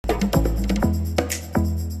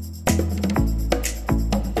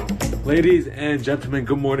Ladies and gentlemen,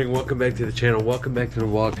 good morning. Welcome back to the channel. Welcome back to the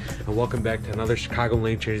vlog, and welcome back to another Chicago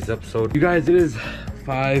Lane Changes episode. You guys, it is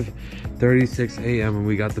 5:36 a.m. and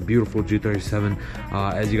we got the beautiful G37.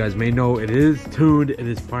 As you guys may know, it is tuned. It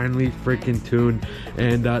is finally freaking tuned.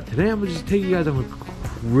 And today I'm gonna just take you guys on a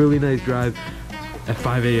really nice drive at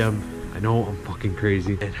 5 a.m. I know I'm fucking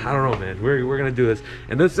crazy, and I don't know, man. We're gonna do this,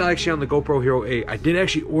 and this is actually on the GoPro Hero 8. I did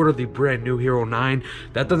actually order the brand new Hero 9.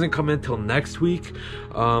 That doesn't come in until next week.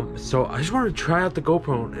 So I just wanted to try out the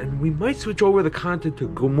GoPro, and we might switch over the content to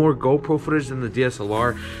go more GoPro footage than the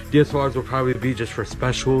DSLR. DSLRs will probably be just for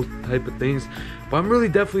special type of things, but I'm really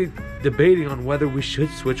definitely debating on whether we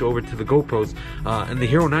should switch over to the GoPros. And the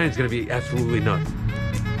Hero 9 is gonna be absolutely nuts.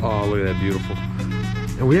 Oh, look at that, beautiful.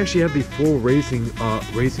 And we actually have the full racing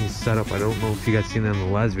setup. I don't know if you guys seen that in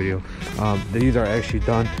the last video. These are actually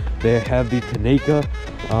done. They have the Tanaka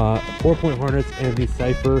 4-point harness and the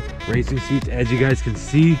Cypher racing seats. As you guys can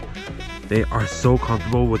see, they are so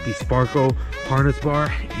comfortable with the Sparko harness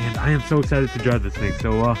bar, and I am so excited to drive this thing.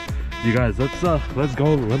 So you guys, let's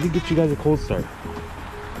go. Let me get you guys a cold start.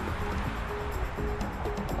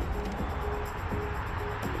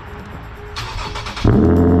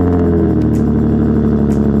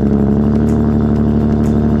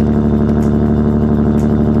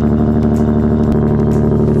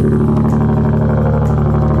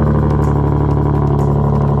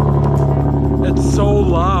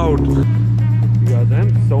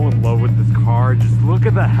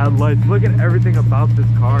 Headlights, look at everything about this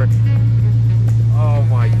car. Oh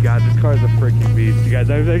my god, this car is a freaking beast, you guys.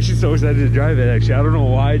 I'm actually so excited to drive it. Actually, I don't know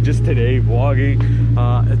why, just today vlogging.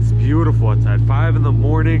 It's beautiful outside, 5 in the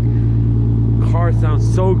morning. Car sounds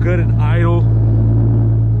so good and idle.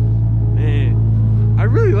 Man, I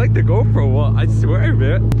really like the GoPro. Well, I swear,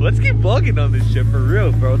 man, let's keep vlogging on this shit for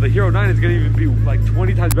real, bro. The Hero 9 is gonna even be like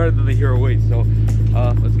 20 times better than the Hero 8. So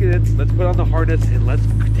let's get in, let's put on the harness, and let's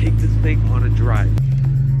take this thing on a drive.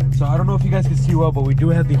 So I don't know if you guys can see well, but we do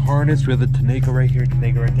have the harness. We have the Tanaka right here,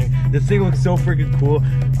 Tanaka right there. This thing looks so freaking cool.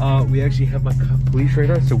 We actually have my police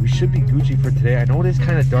radar, so we should be Gucci for today. I know it is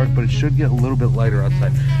kind of dark, but it should get a little bit lighter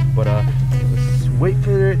outside. But let's wait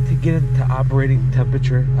for it to get into operating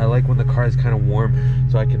temperature. I like when the car is kind of warm,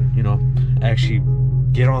 so I can, you know, actually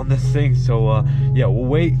get on this thing. So yeah, we'll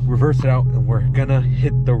wait, reverse it out, and we're gonna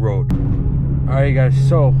hit the road. All right, guys,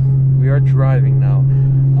 so we are driving now.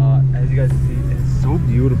 As you guys see, it's so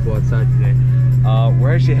beautiful outside today.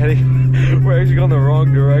 We're actually going the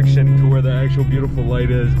wrong direction to where the actual beautiful light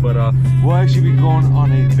is, but we'll actually be going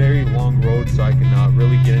on a very long road, so I can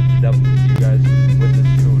really get into depth with you guys with this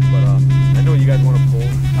tune. But I know you guys want to pull.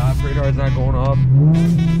 Top radar is not going up.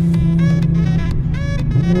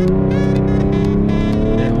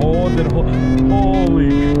 It holds it. Holy.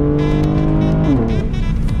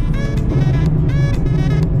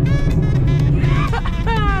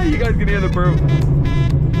 You guys can hear the burp.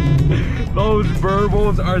 Those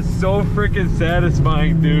burbles are so freaking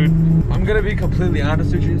satisfying, dude. I'm gonna be completely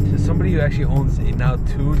honest with you. To somebody who actually owns a now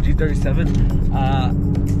tuned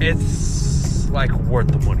G37, it's like worth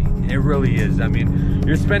the money. It really is. I mean,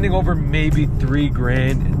 you're spending over maybe $3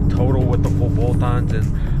 grand in total with the full bolt-ons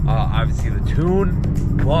and obviously the tune.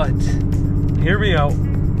 But hear me out.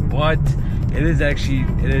 But it is actually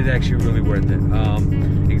really worth it.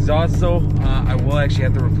 Exhaust though, I will actually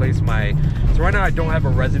have to replace my, so right now I don't have a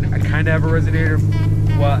resonator. I kind of have a resonator.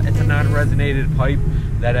 Well, it's a non-resonated pipe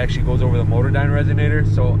that actually goes over the MotorDyne resonator.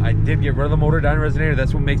 So I did get rid of the MotorDyne resonator.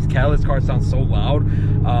 That's what makes Catalyst cars sound so loud.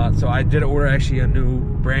 So I did order actually a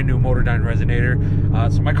brand new MotorDyne resonator.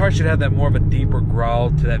 So my car should have that more of a deeper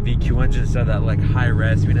growl to that VQ engine instead of that like high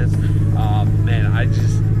raspiness. Man,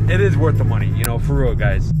 it is worth the money, you know, for real,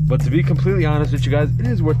 guys. But to be completely honest with you guys, it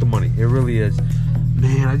is worth the money. It really is.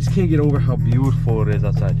 Man, I just can't get over how beautiful it is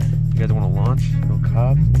outside. You guys want to launch? No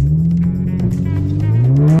cop.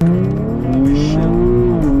 Holy shit.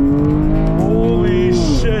 Holy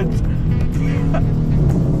shit.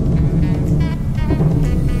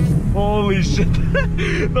 Holy shit.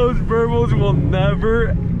 Those burbles will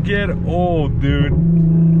never get old, dude.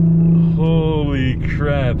 Holy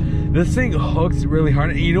crap. This thing hooks really hard.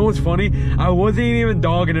 And you know what's funny? I wasn't even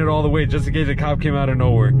dogging it all the way just in case a cop came out of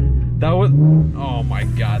nowhere. That was, oh my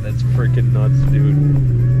god, that's freaking nuts, dude.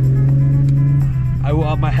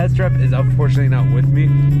 My head strap is unfortunately not with me.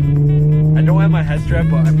 I don't have my head strap,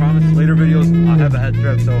 but I promise later videos I'll have a head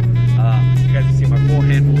strap, so you guys can see my full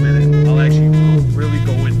hand movement. I'll actually really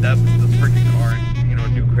go in depth with this freaking car and, you know,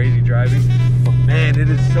 do crazy driving. But man, it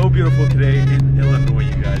is so beautiful today in Illinois,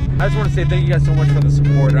 you guys. I just want to say thank you guys so much for the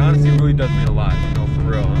support. It honestly really does mean a lot, you know, for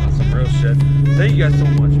real, some real shit. Thank you guys so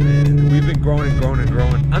much, man. We've been growing and growing and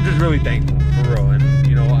growing. I'm just really thankful, for real. And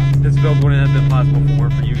you know, this build wouldn't have been possible if it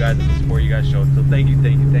weren't for you guys and the support you guys showed. So thank you,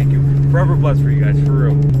 thank you, thank you. Forever blessed for you guys, for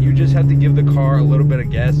real. You just have to give the car a little bit of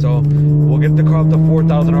gas. So we'll get the car up to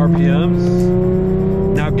 4,000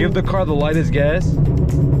 RPMs. Now give the car the lightest gas,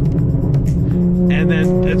 and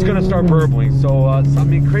then it's gonna start burbling. So I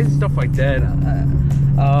mean, crazy stuff like that.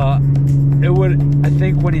 It would, I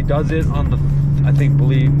think, when he does it on the,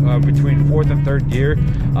 between 4th and 3rd gear,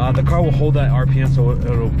 the car will hold that RPM, so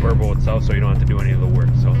it'll burble itself, so you don't have to do any of the work.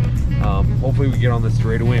 So hopefully we get on the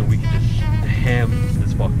straightaway and we can just ham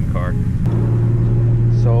this fucking car.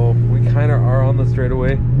 So we kind of are on the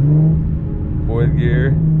straightaway. 4th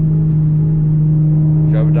gear,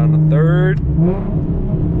 drop it down to 3rd.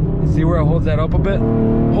 You see where it holds that up a bit?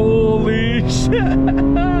 Holy shit!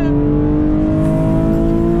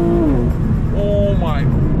 Oh my,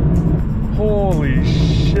 holy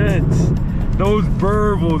shit. Those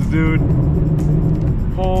burbles, dude.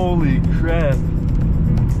 Holy crap.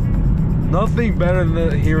 Nothing better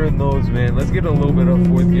than hearing those, man. Let's get a little bit of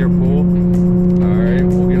 4th gear pull. Alright,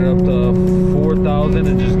 we'll get it up to 4,000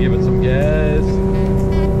 and just give it some gas.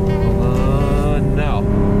 Now.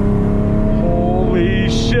 Holy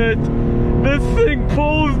shit. This thing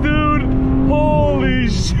pulls, dude. Holy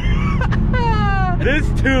shit. This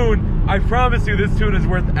tune, I promise you, this tune is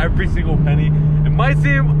worth every single penny. It might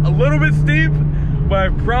seem a little bit steep, but I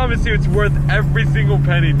promise you it's worth every single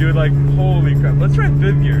penny, dude. Like, holy crap. Let's try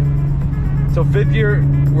 5th gear. So 5th gear,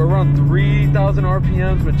 we're around 3,000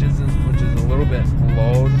 RPMs, which is a little bit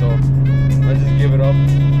low. So let's just give it up.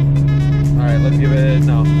 All right, let's give it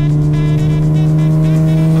now. I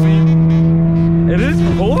mean, it is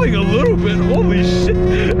pulling a little bit. Holy shit.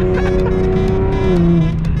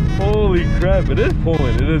 Holy crap, it is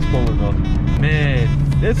pulling though. Man,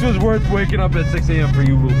 this was worth waking up at 6 a.m. for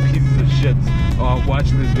you little pieces of shit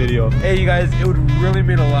watching this video. Hey, you guys, it would really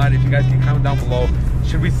mean a lot if you guys can comment down below.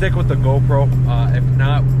 Should we stick with the GoPro? If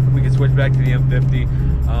not, we can switch back to the M50.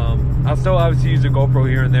 I'll still obviously use a GoPro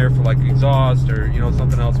here and there for like exhaust or, you know,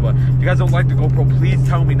 something else. But if you guys don't like the GoPro, please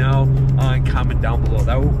tell me now and comment down below.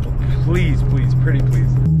 That would, please, pretty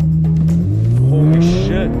please. Holy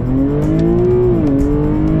shit.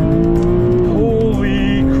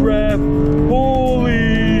 Holy crap.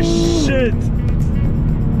 Holy shit.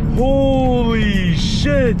 Holy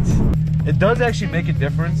shit. It does actually make a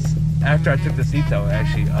difference after I took the seats out,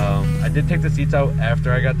 actually. I did take the seats out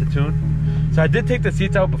after I got the tune. So I did take the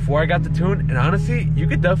seats out before I got the tune, and honestly, you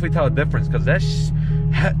could definitely tell a difference, because the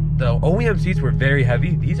OEM seats were very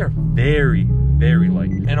heavy. These are very, very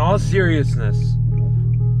light. In all seriousness,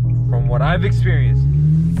 from what I've experienced,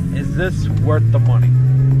 is this worth the money?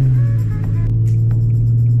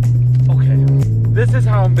 Okay, this is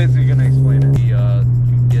how I'm basically gonna explain it. You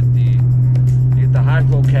get the high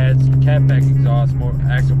flow cats, catback exhaust, more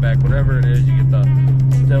axle back, whatever it is. You get the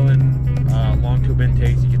Stillen long tube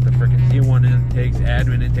intakes, you get the freaking Z1 intakes,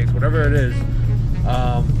 admin intakes, whatever it is.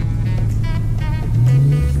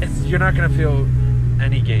 You're not gonna feel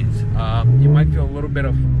any gains. You might feel a little bit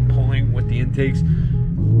of pulling with the intakes.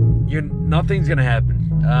 Nothing's gonna happen.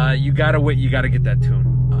 You gotta wait. You gotta get that tune.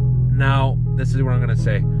 Now, this is what I'm gonna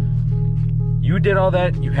say. You did all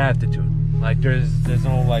that. You have to tune. Like, there's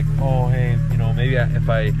no like, oh hey, you know, maybe if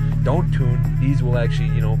I don't tune, these will actually,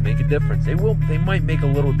 you know, make a difference. They might make a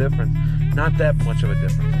little difference, not that much of a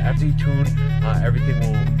difference. After you tune, everything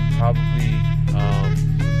will probably,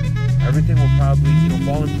 you know,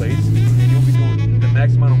 fall in place, and you'll be doing the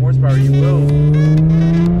max amount of horsepower you will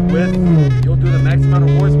you'll do the max amount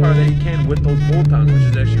of horsepower that you can with those bolt-ons, which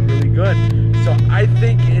is actually really good. So I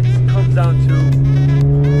think it comes down to,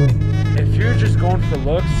 if you're just going for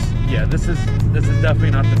looks, yeah, this is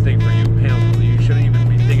definitely not the thing for you. Hell, you shouldn't even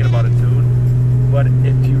be thinking about a tune. But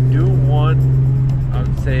if you do want, I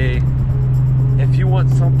would say, if you want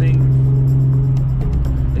something,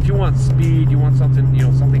 if you want speed, you want something, you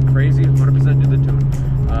know, something crazy, 100% do the tune.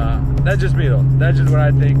 That's just me though. That's just what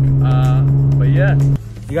I think. But yeah.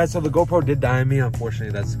 You guys, so the GoPro did die on me. Unfortunately,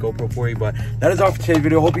 that's the GoPro for you. But that is all for today's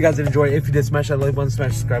video. Hope you guys did enjoy. If you did, smash that like button,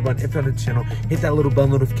 smash the subscribe button. If you're on the channel, hit that little bell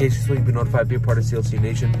notification so you can be notified, be a part of CLC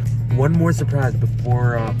Nation. One more surprise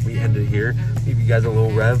before we end it here. Give you guys a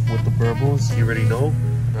little rev with the burbles. You already know.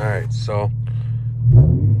 All right, so.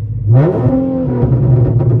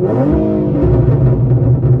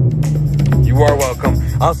 You are welcome.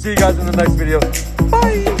 I'll see you guys in the next video.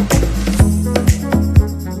 Bye.